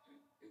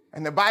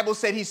 And the Bible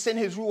said he sent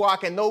his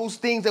Ruach, and those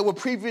things that were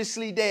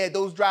previously dead,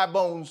 those dry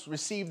bones,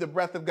 received the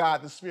breath of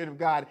God, the Spirit of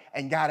God,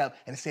 and got up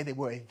and said they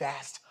were a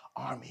vast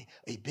army,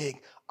 a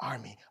big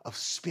army of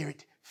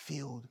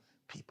spirit-filled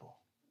people.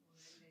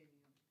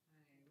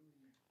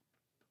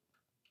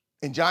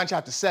 In John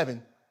chapter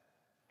 7,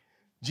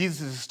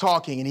 Jesus is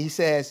talking, and he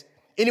says,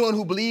 anyone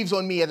who believes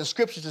on me, as the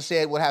scriptures have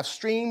said, will have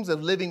streams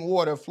of living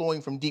water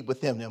flowing from deep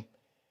within him.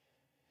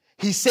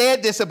 He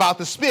said this about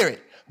the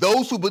Spirit.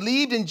 Those who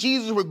believed in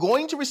Jesus were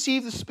going to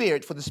receive the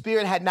Spirit, for the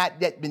Spirit had not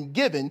yet been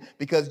given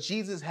because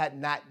Jesus had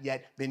not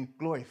yet been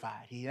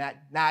glorified. He had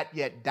not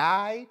yet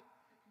died,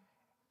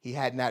 he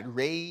had not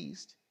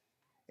raised,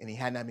 and he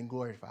had not been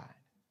glorified.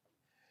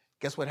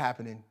 Guess what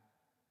happened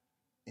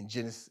in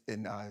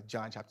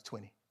John chapter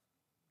 20?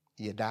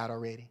 He had died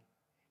already,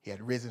 he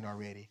had risen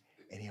already,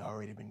 and he had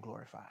already been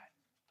glorified.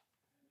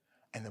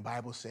 And the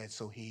Bible said,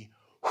 so he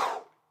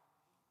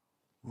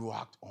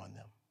ruached on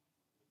them.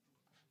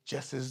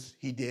 Just as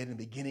he did in the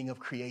beginning of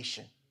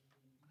creation,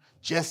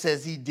 just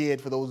as he did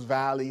for those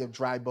valley of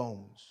dry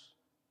bones,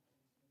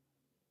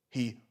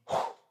 he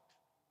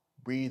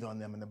breathed on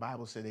them, and the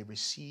Bible said they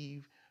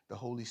received the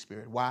Holy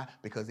Spirit. Why?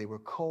 Because they were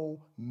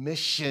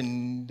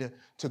commissioned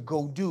to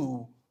go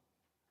do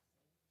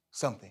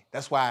something.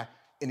 That's why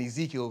in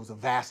Ezekiel it was a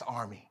vast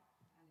army,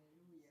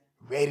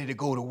 ready to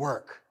go to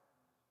work.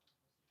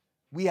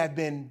 We have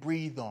been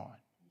breathed on.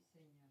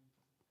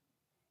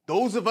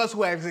 Those of us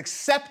who have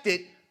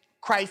accepted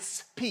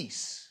Christ's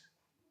peace,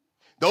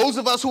 Those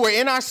of us who are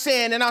in our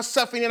sin, in our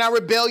suffering, in our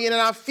rebellion, in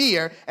our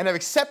fear, and have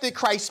accepted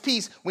Christ's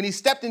peace, when he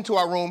stepped into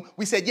our room,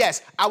 we said,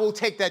 yes, I will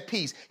take that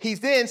peace. He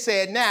then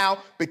said, now,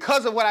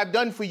 because of what I've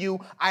done for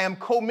you, I am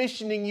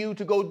commissioning you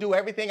to go do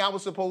everything I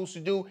was supposed to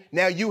do.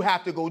 Now you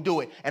have to go do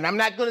it. And I'm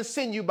not going to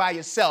send you by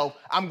yourself.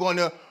 I'm going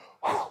to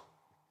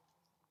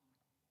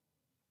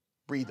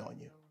breathe on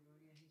you.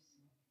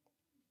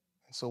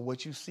 And so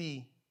what you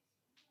see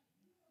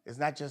is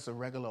not just a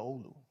regular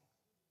Olu.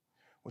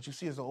 What you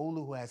see is an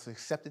Olu who has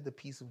accepted the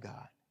peace of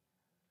God,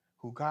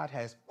 who God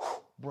has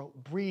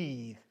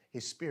breathed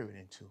his spirit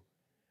into.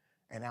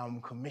 And now I'm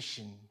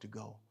commissioned to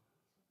go.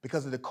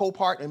 Because of the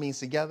co-part, that means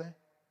together.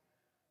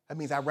 That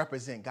means I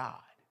represent God.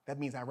 That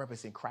means I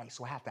represent Christ.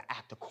 So I have to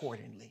act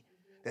accordingly.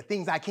 The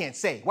things I can't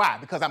say. Why?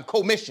 Because I'm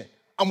commissioned.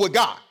 I'm with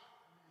God.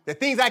 The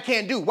things I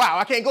can't do. Wow,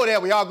 I can't go there.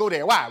 We all go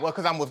there. Why? Well,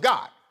 because I'm with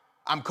God.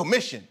 I'm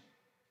commissioned.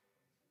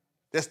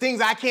 There's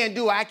things I can't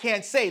do, I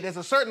can't say. There's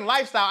a certain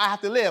lifestyle I have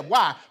to live.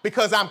 Why?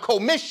 Because I'm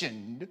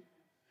commissioned,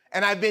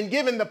 and I've been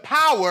given the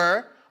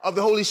power of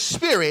the Holy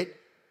Spirit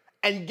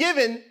and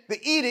given the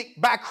edict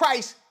by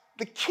Christ,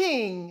 the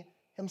King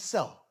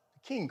himself.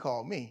 The King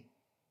called me.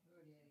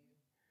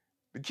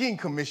 The King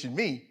commissioned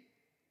me.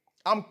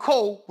 I'm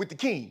with the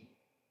King.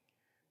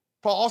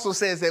 Paul also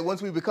says that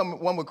once we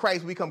become one with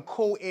Christ, we become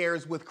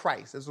co-heirs with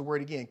Christ. That's the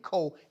word again,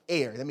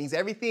 co-heir. That means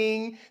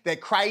everything that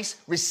Christ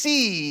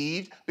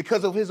received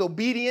because of his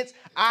obedience,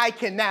 I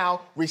can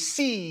now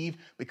receive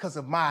because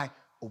of my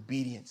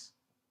obedience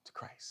to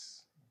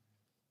Christ.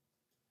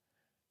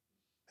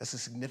 That's the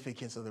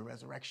significance of the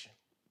resurrection.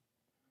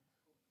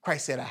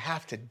 Christ said, I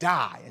have to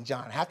die, and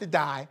John, I have to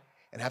die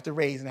and I have to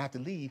raise and I have to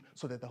leave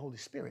so that the Holy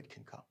Spirit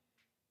can come.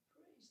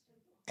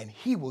 And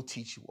he will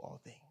teach you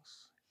all things.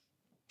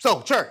 So,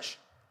 church,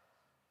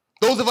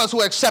 those of us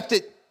who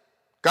accepted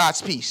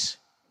God's peace,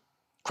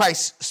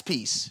 Christ's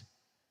peace,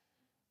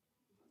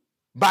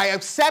 by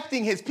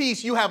accepting his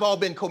peace, you have all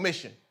been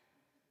commissioned.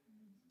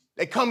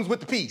 It comes with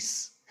the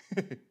peace.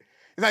 It's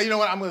like, you know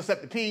what, I'm going to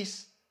accept the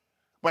peace,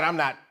 but I'm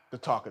not the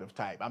talkative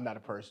type. I'm not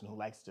a person who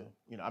likes to,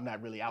 I'm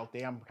not really out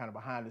there. I'm kind of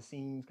behind the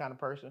scenes kind of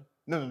person.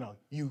 No.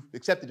 You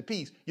accepted the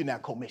peace, you're now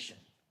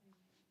commissioned.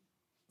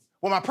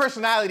 Well, my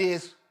personality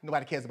is,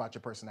 nobody cares about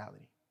your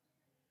personality.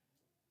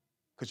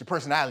 Because your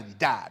personality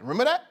died.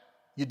 Remember that?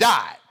 You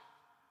died.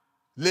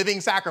 Living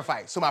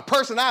sacrifice. So my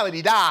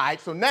personality died.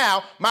 So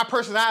now my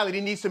personality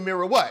needs to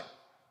mirror what?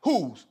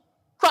 Whose?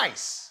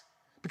 Christ.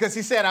 Because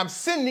he said, I'm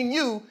sending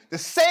you the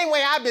same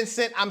way I've been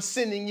sent, I'm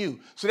sending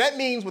you. So that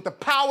means with the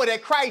power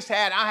that Christ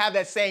had, I have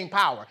that same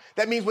power.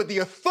 That means with the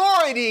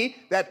authority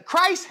that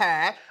Christ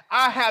had,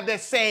 I have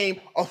that same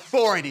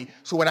authority.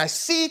 So when I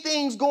see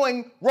things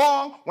going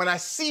wrong, when I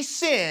see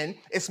sin,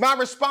 it's my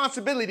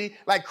responsibility,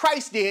 like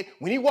Christ did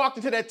when he walked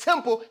into that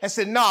temple and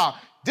said, nah,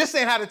 this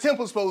ain't how the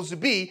temple's supposed to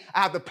be.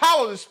 I have the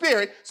power of the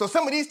Spirit, so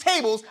some of these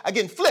tables are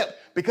getting flipped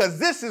because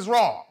this is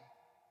wrong.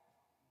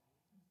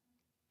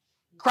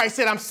 Christ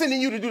said, I'm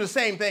sending you to do the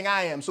same thing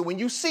I am. So when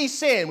you see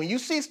sin, when you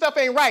see stuff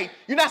ain't right,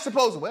 you're not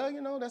supposed to,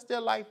 well, that's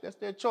their life, that's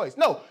their choice.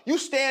 No, you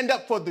stand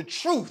up for the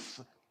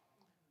truth.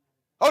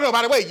 Oh, no,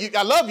 by the way,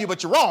 I love you,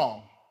 but you're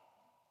wrong.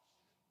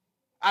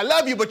 I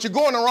love you, but you're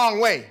going the wrong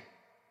way.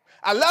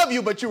 I love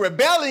you, but you're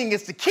rebelling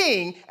against the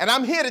king, and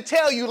I'm here to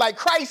tell you, like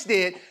Christ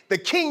did, the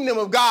kingdom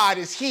of God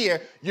is here.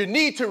 You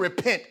need to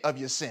repent of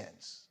your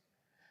sins.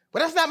 But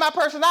that's not my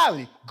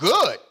personality.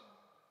 Good.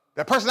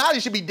 That personality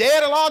should be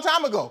dead a long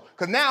time ago,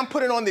 because now I'm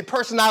putting on the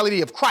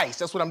personality of Christ.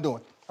 That's what I'm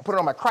doing. I put it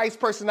on my Christ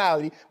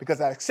personality because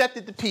I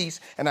accepted the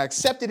peace, and I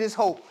accepted his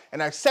hope,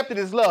 and I accepted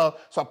his love,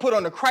 so I put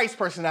on the Christ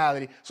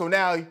personality. So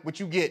now what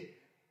you get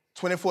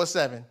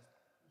 24/7,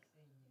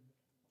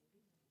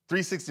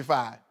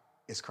 365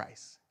 is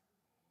Christ.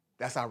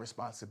 That's our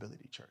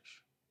responsibility,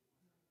 church.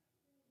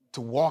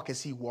 To walk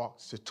as he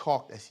walks, to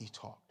talk as he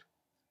talked.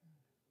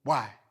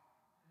 Why?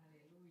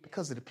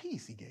 Because of the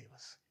peace he gave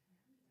us.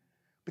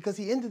 Because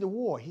he ended the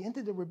war. He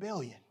ended the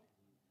rebellion.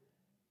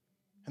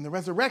 And the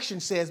resurrection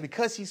says,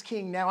 because he's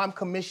king, now I'm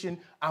commissioned.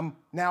 I'm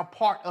now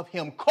part of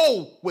him,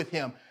 with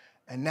him.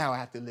 And now I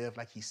have to live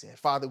like he said.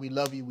 Father, we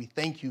love you. We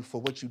thank you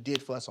for what you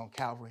did for us on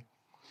Calvary.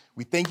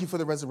 We thank you for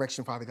the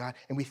resurrection, Father God.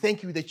 And we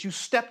thank you that you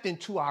stepped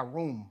into our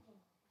room.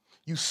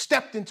 You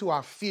stepped into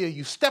our fear.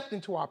 You stepped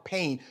into our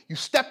pain. You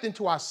stepped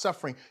into our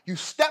suffering. You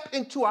stepped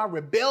into our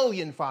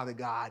rebellion, Father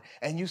God.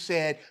 And you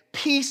said,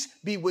 peace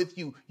be with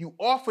you. You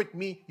offered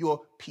me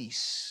your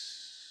peace.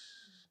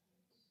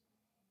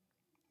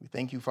 We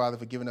thank you, Father,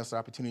 for giving us the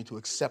opportunity to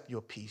accept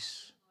your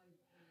peace.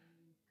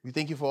 We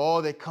thank you for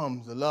all that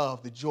comes, the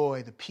love, the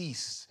joy, the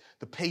peace,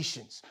 the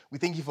patience. We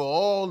thank you for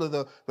all of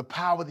the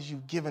power that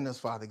you've given us,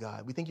 Father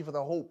God. We thank you for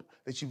the hope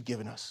that you've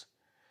given us.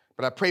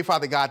 But I pray,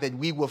 Father God, that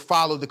we will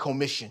follow the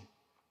commission,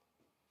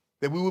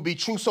 that we will be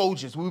true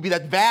soldiers. We will be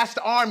that vast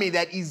army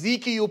that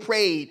Ezekiel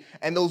prayed,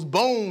 and those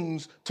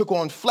bones took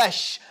on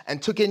flesh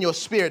and took in your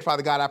spirit,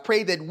 Father God. I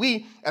pray that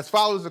we, as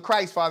followers of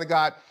Christ, Father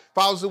God,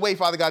 follows the way,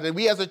 Father God, that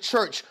we as a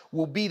church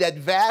will be that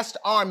vast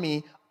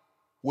army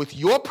with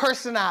your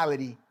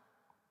personality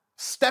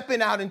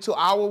stepping out into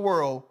our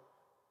world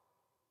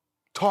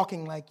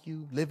talking like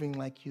you, living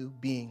like you,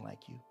 being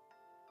like you.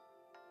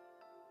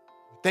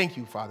 Thank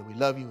you, Father. We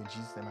love you. In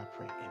Jesus' name I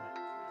pray. Amen.